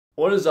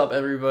What is up,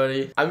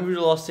 everybody? I moved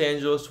to Los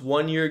Angeles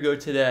 1 year ago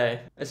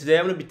today, and today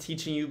I'm going to be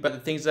teaching you about the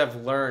things that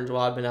I've learned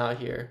while I've been out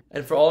here.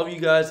 And for all of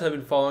you guys that have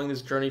been following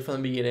this journey from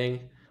the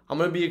beginning, I'm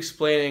going to be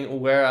explaining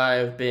where I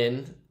have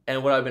been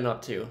and what I've been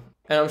up to.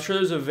 And I'm sure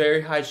there's a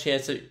very high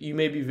chance that you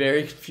may be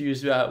very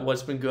confused about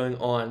what's been going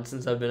on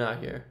since I've been out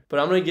here. But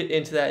I'm going to get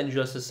into that in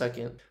just a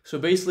second. So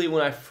basically,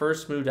 when I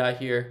first moved out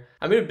here,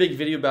 I made a big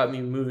video about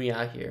me moving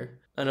out here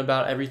and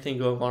about everything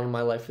going on in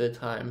my life at the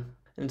time.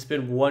 And it's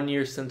been 1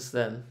 year since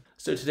then.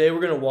 So today we're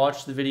going to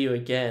watch the video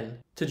again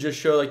to just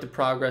show like the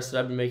progress that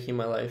I've been making in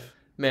my life.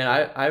 Man,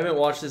 I haven't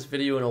watched this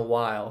video in a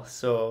while,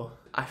 so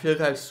I feel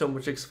like I have so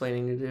much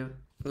explaining to do.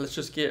 Let's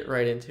just get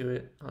right into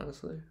it,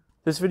 honestly.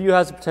 This video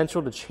has the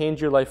potential to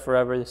change your life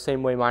forever the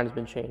same way mine has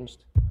been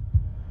changed.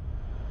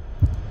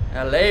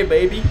 LA,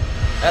 baby.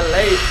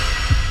 LA.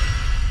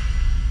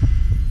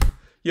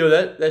 Yo,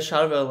 that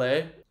shot of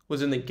LA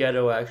was in the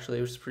ghetto, actually,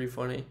 which is pretty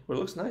funny. But it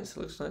looks nice. It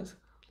looks nice.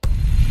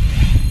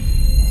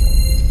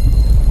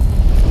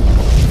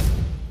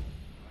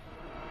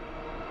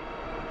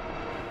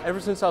 Ever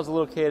since I was a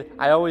little kid,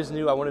 I always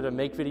knew I wanted to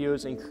make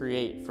videos and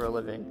create for a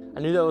living. I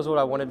knew that was what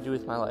I wanted to do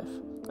with my life.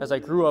 As I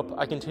grew up,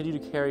 I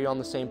continued to carry on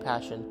the same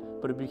passion,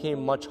 but it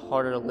became much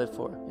harder to live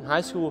for. In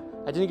high school,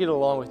 I didn't get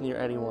along with near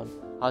anyone.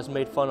 I was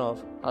made fun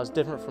of. I was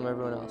different from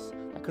everyone else.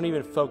 I couldn't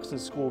even focus in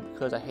school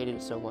because I hated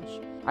it so much.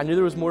 I knew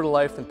there was more to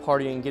life than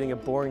partying and getting a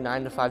boring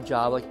 9-to-5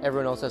 job like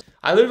everyone else has.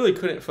 I literally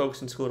couldn't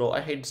focus in school at all.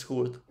 I hated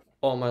school with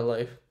all my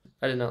life.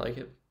 I did not like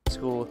it.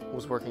 School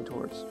was working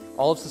towards.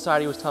 All of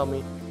society was telling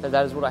me that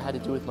that is what I had to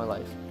do with my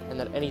life, and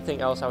that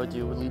anything else I would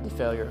do would lead to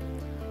failure.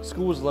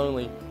 School was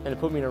lonely, and it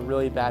put me in a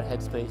really bad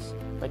headspace.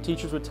 My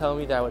teachers would tell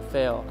me that I would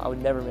fail. I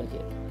would never make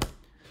it.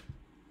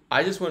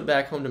 I just went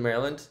back home to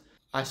Maryland.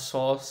 I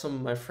saw some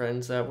of my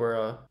friends that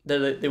were,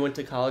 they went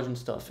to college and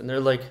stuff, and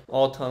they're like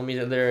all telling me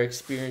that they're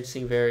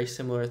experiencing very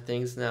similar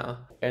things now.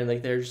 And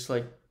like they're just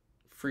like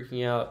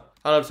freaking out.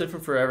 I don't know, it's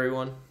different for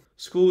everyone.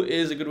 School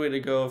is a good way to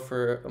go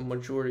for a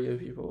majority of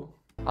people.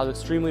 I was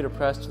extremely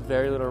depressed with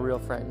very little real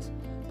friends,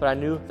 but I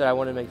knew that I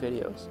wanted to make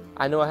videos.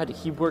 I knew I had to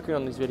keep working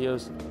on these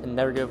videos and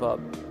never give up,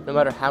 no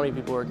matter how many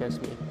people were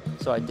against me.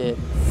 So I did.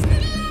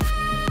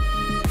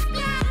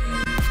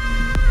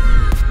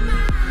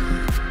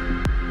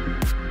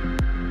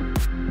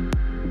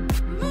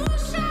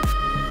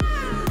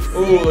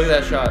 Ooh, look at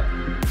that shot.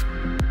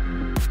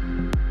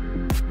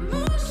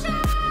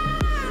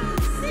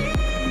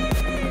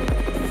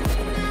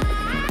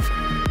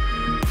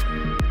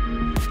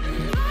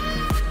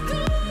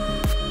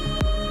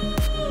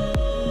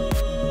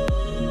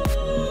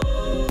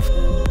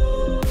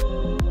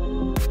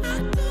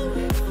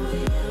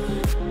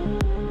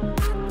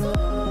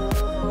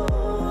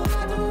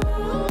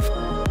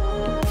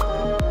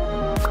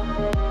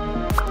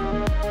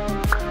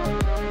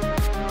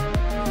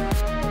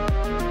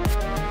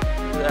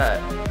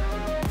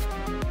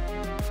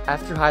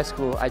 After high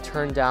school, I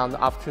turned down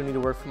the opportunity to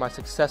work for my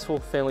successful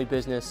family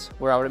business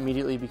where I would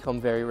immediately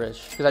become very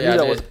rich. Because I knew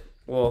that was...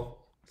 Well,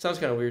 it sounds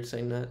kind of weird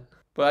saying that.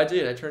 But I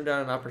did. I turned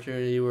down an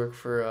opportunity to work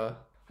for...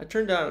 I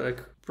turned down a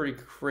pretty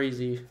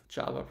crazy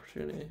job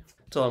opportunity.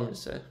 That's all I'm going to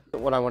say.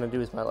 What I want to do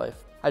with my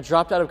life. I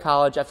dropped out of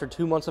college after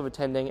 2 months of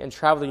attending and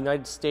traveled the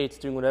United States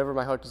doing whatever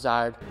my heart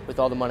desired with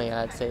all the money I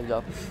had saved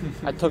up.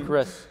 I took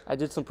risks. I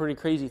did some pretty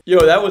crazy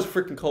Yo, that was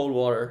freaking cold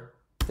water.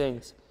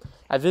 things.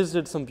 I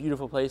visited some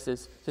beautiful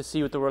places to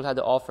see what the world had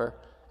to offer,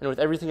 and with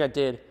everything I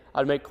did, I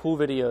would make cool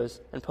videos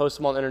and post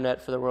them on the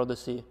internet for the world to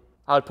see.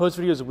 I would post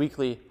videos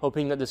weekly,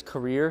 hoping that this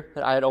career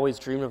that I had always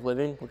dreamed of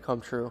living would come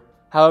true.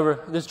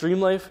 However, this dream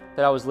life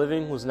that I was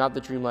living was not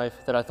the dream life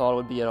that I thought it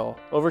would be at all.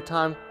 Over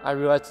time, I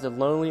realized that the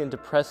lonely and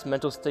depressed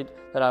mental state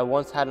that I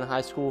once had in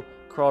high school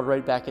crawled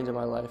right back into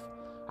my life.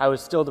 I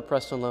was still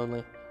depressed and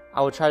lonely.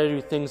 I would try to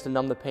do things to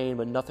numb the pain,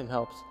 but nothing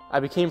helps. I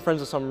became friends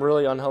with some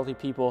really unhealthy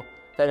people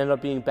that ended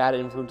up being bad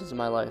influences in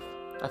my life.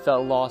 I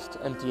felt lost,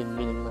 empty, and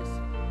meaningless.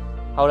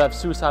 I would have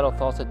suicidal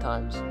thoughts at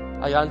times.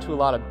 I got into a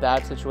lot of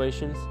bad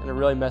situations, and it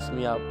really messed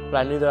me up, but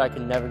I knew that I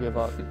could never give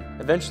up.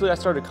 Eventually, I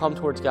started to come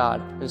towards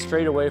God and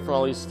strayed away from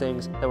all these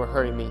things that were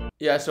hurting me.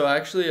 Yeah, so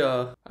actually,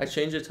 I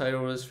changed the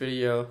title of this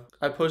video.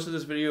 I posted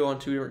this video on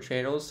 2 different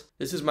channels.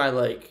 This is my,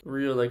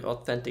 real,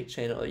 authentic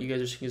channel that you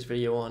guys are seeing this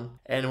video on.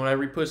 And when I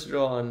reposted it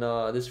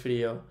on this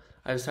video,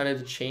 I decided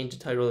to change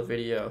the title of the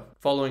video.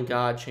 Following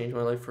God changed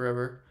my life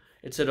forever.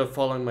 Instead of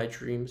following my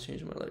dreams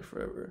changed my life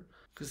forever.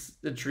 Because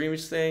the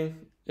dreams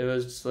thing, it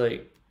was just,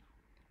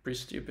 pretty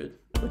stupid.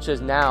 Which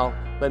has now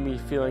led me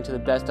feeling to the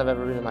best I've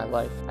ever been in my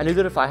life. I knew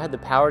that if I had the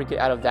power to get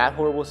out of that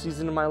horrible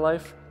season in my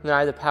life, then I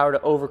had the power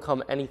to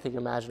overcome anything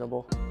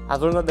imaginable.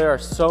 I've learned that there are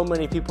so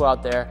many people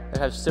out there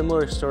that have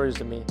similar stories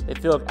to me. They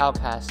feel like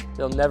outcasts,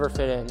 they'll never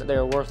fit in, that they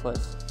are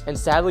worthless. And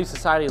sadly,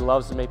 society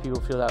loves to make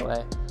people feel that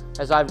way.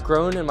 As I've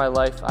grown in my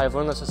life, I have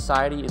learned that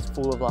society is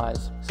full of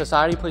lies.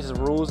 Society places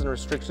rules and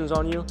restrictions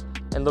on you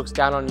and looks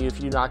down on you if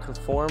you do not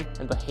conform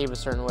and behave a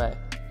certain way.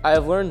 I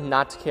have learned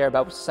not to care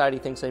about what society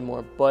thinks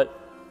anymore, but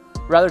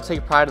I'd rather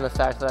take pride in the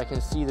fact that I can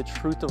see the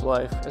truth of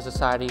life in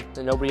society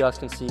that nobody else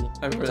can see.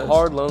 It's a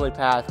hard, lonely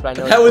path, but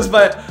I know that was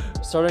by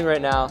starting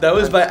right now. That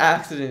was by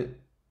accident.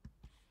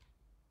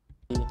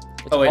 It's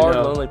a hard,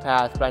 lonely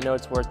path, but I know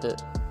it's worth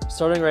it.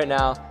 Starting right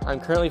now, I'm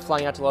currently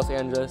flying out to Los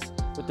Angeles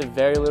with the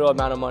very little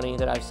amount of money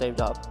that I've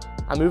saved up.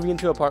 I'm moving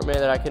into an apartment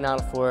that I cannot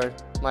afford.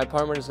 My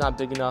apartment is not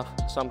big enough,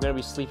 so I'm going to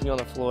be sleeping on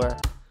the floor.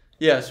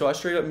 Yeah, so I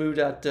straight up moved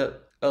out to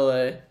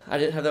LA. I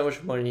didn't have that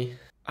much money.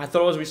 I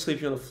thought I was going to be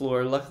sleeping on the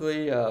floor.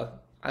 Luckily,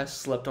 I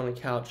slept on a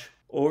couch.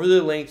 Over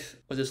the length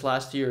of this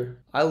last year,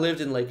 I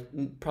lived in like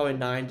probably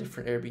 9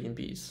 different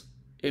Airbnbs.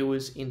 It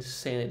was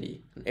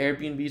insanity. And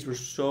Airbnbs were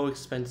so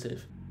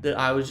expensive that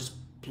I was just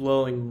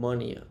blowing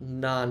money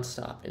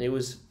nonstop, and it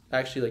was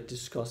actually like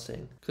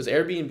disgusting because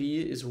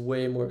Airbnb is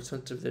way more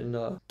expensive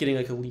than getting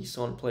like a lease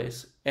on a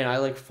place. And I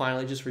like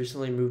finally just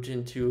recently moved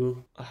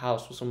into a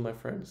house with some of my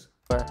friends.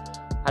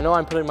 I know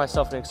I'm putting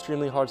myself in an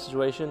extremely hard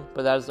situation,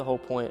 but that is the whole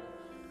point.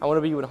 I want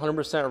to be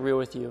 100% real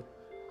with you.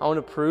 I want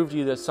to prove to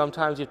you that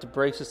sometimes you have to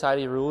break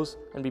society rules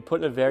and be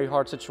put in a very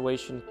hard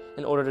situation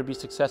in order to be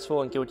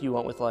successful and get what you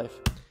want with life.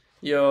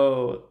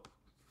 Yo,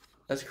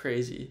 that's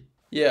crazy.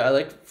 Yeah, I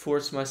like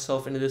forced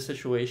myself into this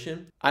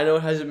situation. I know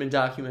it hasn't been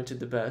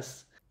documented the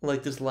best.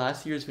 Like this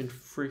last year has been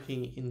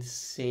freaking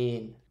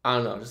insane. I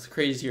don't know, just the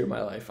craziest year of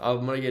my life.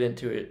 I'm gonna get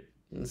into it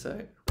in a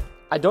sec.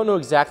 I don't know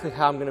exactly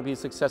how I'm gonna be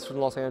successful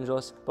in Los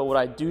Angeles, but what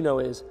I do know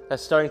is that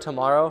starting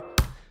tomorrow,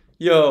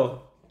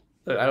 look,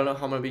 I don't know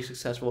how I'm gonna be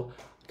successful.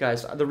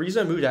 Guys, the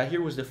reason I moved out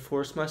here was to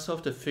force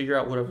myself to figure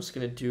out what I was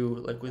gonna do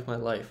like with my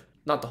life.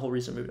 Not the whole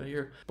reason I moved out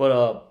here,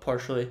 but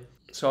partially.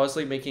 So I was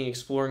like making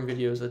exploring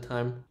videos at the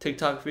time,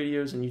 TikTok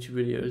videos and YouTube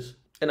videos.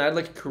 And I had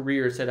like a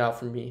career set out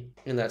for me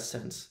in that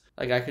sense.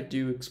 Like I could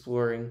do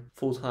exploring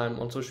full time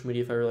on social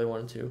media if I really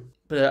wanted to.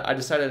 But I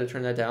decided to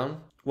turn that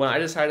down. When I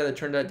decided to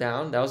turn that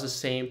down, that was the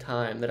same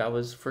time that I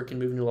was freaking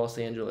moving to Los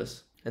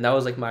Angeles. And that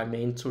was like my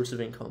main source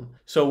of income.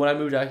 So when I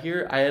moved out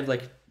here, I had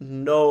like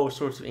no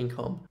source of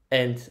income.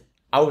 And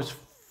I was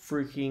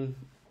freaking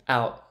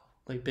out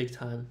like big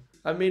time.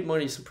 I made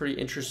money some pretty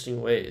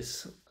interesting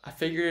ways. I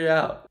figured it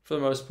out for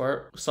the most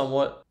part,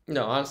 somewhat.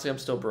 No, honestly, I'm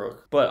still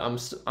broke, but I'm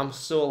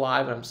still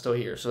alive and I'm still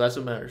here, so that's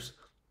what matters.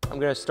 I'm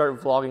gonna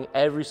start vlogging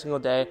every single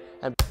day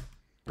and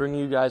bring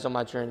you guys on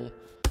my journey.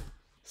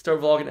 Start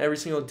vlogging every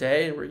single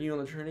day and bring you on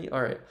the journey?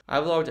 All right, I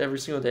vlogged every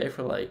single day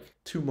for like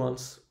 2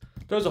 months.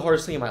 That was the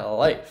hardest thing in my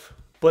life.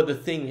 But the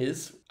thing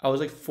is, I was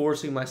like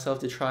forcing myself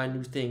to try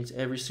new things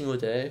every single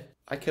day.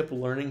 I kept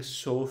learning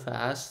so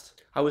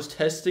fast. I was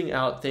testing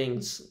out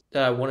things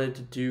that I wanted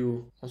to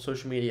do on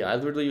social media.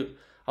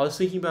 I was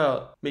thinking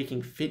about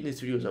making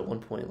fitness videos at one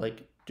point,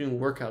 like doing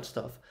workout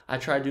stuff. I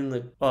tried doing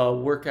like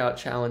workout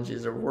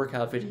challenges or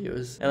workout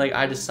videos, and like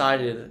I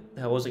decided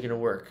that wasn't gonna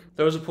work.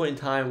 There was a point in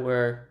time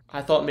where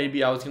I thought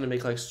maybe I was gonna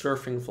make like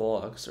surfing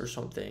vlogs or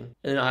something,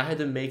 and I had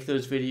to make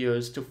those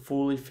videos to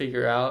fully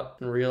figure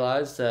out and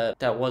realize that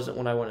that wasn't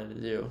what I wanted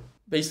to do.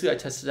 Basically, I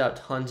tested out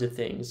tons of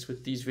things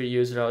with these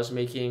videos that I was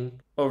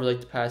making over like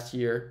the past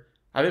year.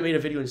 I haven't made a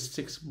video in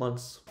 6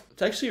 months.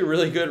 It's actually a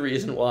really good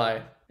reason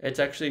why. It's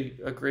actually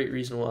a great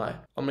reason why.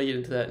 I'm gonna get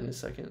into that in a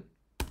second.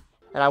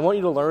 And I want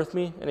you to learn with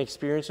me and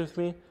experience with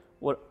me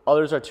what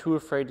others are too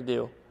afraid to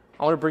do.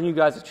 I want to bring you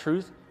guys the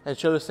truth and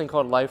show this thing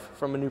called life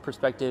from a new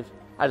perspective.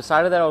 I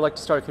decided that I would like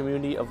to start a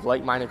community of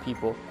like-minded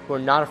people who are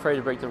not afraid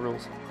to break the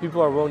rules.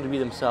 People who are willing to be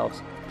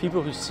themselves.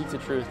 People who seek the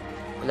truth.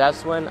 And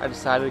that's when I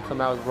decided to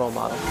come out with Role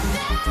Model.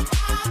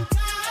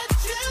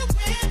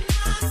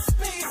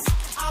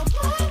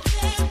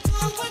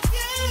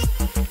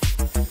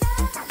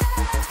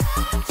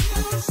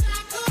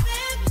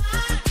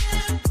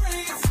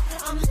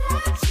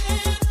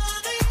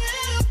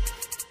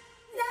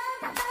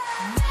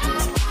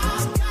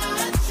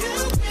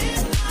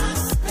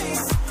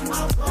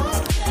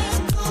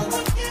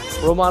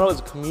 Role Model is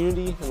a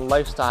community and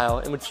lifestyle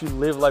in which you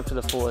live life to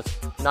the fullest,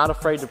 not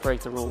afraid to break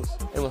the rules,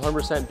 and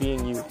 100%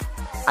 being you.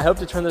 I hope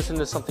to turn this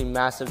into something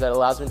massive that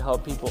allows me to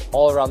help people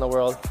all around the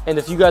world. And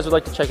if you guys would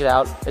like to check it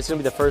out, it's going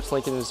to be the first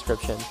link in the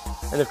description.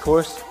 And of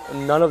course,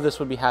 none of this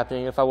would be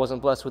happening if I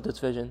wasn't blessed with this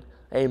vision.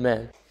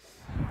 Amen.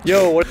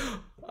 Yo, what?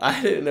 I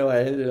didn't know I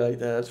ended it like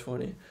that. That's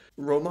funny.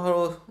 Role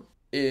Model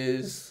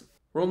is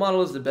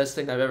the best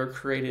thing I've ever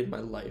created in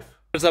my life.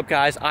 What's up,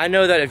 guys? I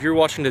know that if you're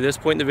watching to this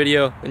point in the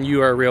video, then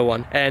you are a real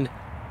one. And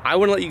I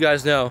want to let you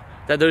guys know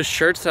that those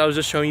shirts that I was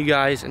just showing you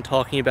guys and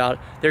talking about,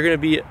 they're going to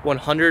be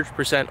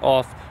 100%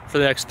 off for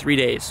the next 3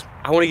 days.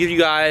 I want to give you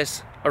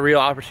guys a real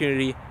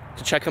opportunity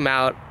to check them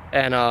out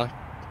and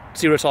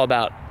see what it's all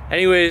about.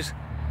 Anyways,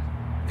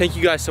 thank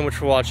you guys so much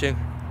for watching.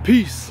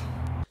 Peace.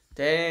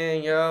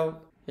 Dang, yo.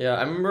 Yeah,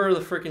 I remember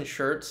the freaking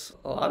shirts.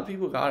 A lot of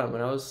people got them,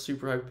 and I was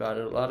super hyped about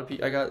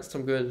it. I got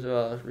some good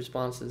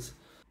responses.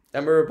 I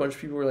remember a bunch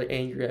of people were like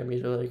angry at me.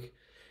 They're like,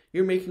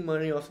 "You're making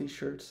money off these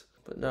shirts."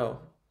 But no,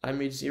 I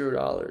made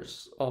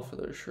 $0 off of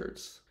those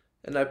shirts.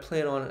 And I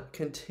plan on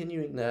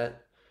continuing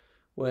that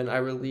when I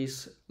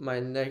release my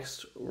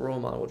next Role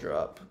Model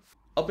drop.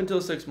 Up until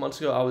 6 months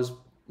ago, I was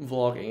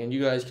vlogging, and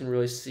you guys can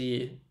really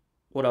see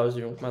what I was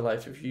doing with my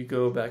life if you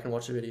go back and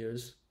watch the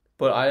videos.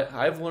 But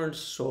I've learned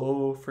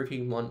so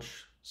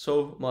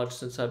much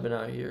since I've been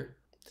out here.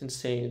 It's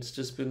insane. It's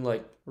just been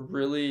like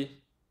really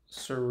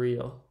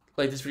surreal.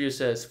 Like this video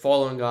says,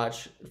 following God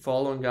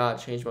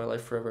changed my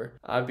life forever.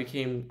 I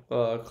became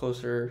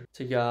closer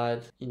to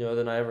God,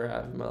 than I ever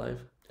have in my life.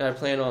 And I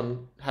plan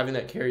on having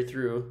that carry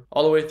through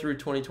all the way through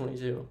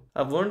 2022.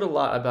 I've learned a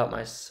lot about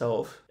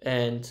myself,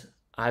 and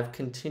I've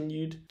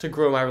continued to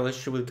grow my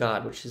relationship with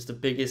God, which has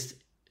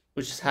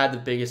had the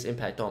biggest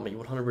impact on me,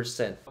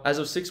 100%. As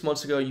of 6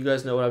 months ago, you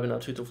guys know what I've been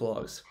up to with the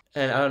vlogs.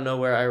 And out of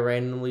nowhere, I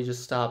randomly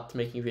just stopped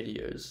making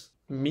videos.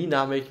 Me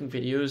not making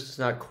videos does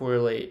not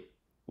correlate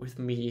with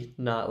me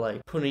not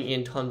like putting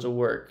in tons of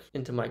work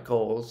into my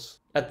goals.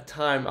 At the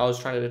time, I was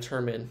trying to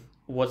determine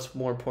what's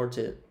more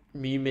important,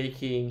 me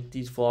making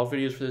these vlog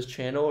videos for this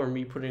channel or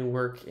me putting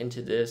work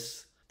into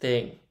this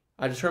thing.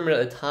 I determined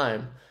at the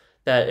time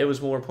that it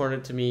was more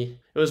important to me.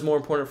 It was more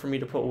important for me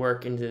to put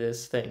work into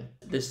this thing.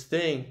 This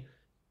thing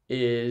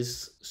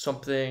is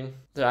something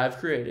that I've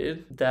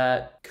created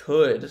that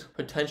could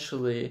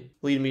potentially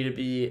lead me to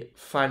be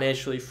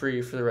financially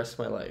free for the rest of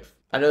my life.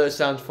 I know that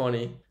sounds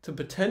funny. It's a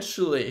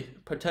potentially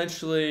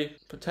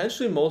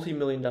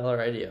multi-million-dollar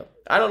idea.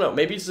 I don't know.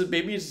 Maybe it's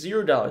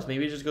 $0.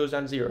 Maybe it just goes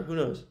down to zero. Who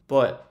knows?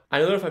 But I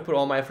know that if I put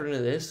all my effort into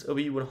this, it'll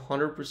be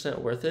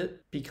 100% worth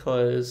it,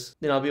 because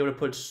then I'll be able to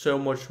put so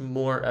much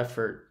more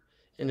effort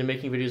into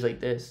making videos like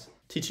this,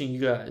 teaching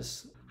you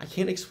guys. I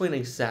can't explain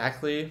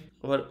exactly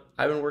what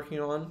I've been working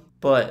on,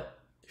 but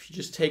if you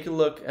just take a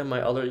look at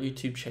my other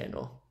YouTube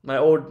channel, my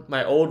old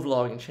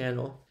vlogging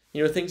channel,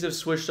 things have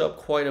switched up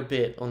quite a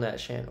bit on that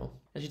channel.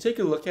 If you take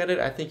a look at it,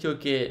 I think you'll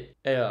get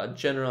a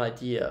general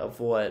idea of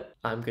what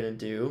I'm going to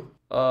do,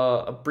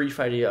 a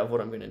brief idea of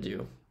what I'm going to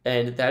do.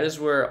 And that is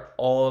where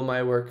all of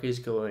my work is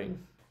going.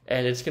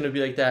 And it's going to be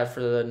like that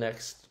for the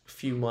next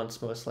few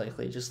months, most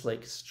likely. Just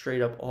like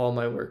straight up all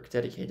my work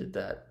dedicated to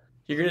that.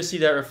 You're going to see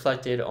that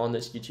reflected on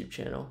this YouTube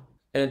channel.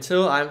 And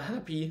until I'm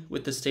happy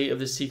with the state of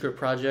this secret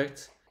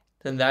project,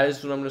 then that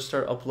is when I'm going to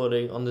start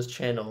uploading on this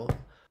channel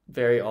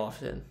very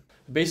often.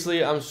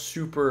 Basically, I'm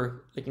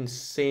super,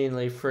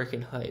 insanely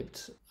freaking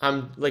hyped.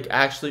 I'm,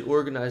 actually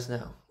organized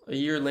now. A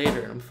year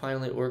later, I'm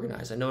finally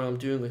organized. I know what I'm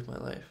doing with my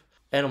life.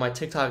 And on my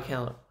TikTok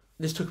account,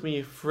 this took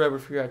me forever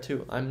to figure out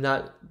too. I'm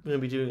not going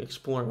to be doing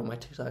exploring on my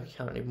TikTok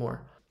account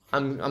anymore.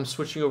 I'm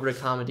switching over to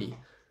comedy.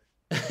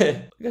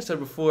 Like I said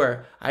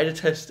before, I had to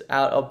test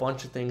out a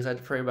bunch of things. I had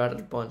to pray about it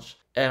a bunch.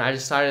 And I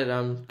decided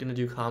I'm going to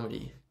do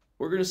comedy.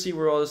 We're going to see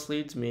where all this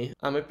leads me.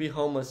 I might be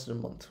homeless in a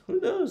month. Who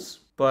knows?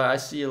 But I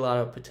see a lot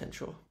of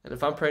potential. And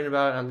if I'm praying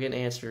about it and I'm getting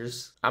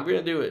answers, I'm going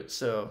to do it.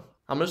 So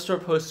I'm going to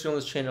start posting on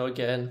this channel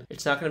again.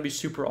 It's not going to be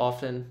super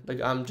often.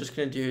 I'm just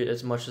going to do it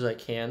as much as I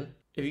can.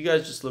 If you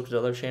guys just look at the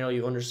other channel,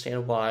 you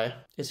understand why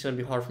it's going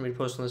to be hard for me to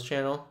post on this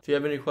channel. If you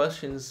have any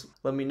questions,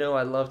 let me know.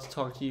 I'd love to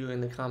talk to you in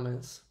the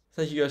comments.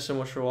 Thank you guys so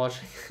much for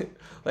watching.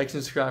 Like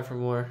and subscribe for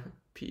more.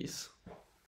 Peace.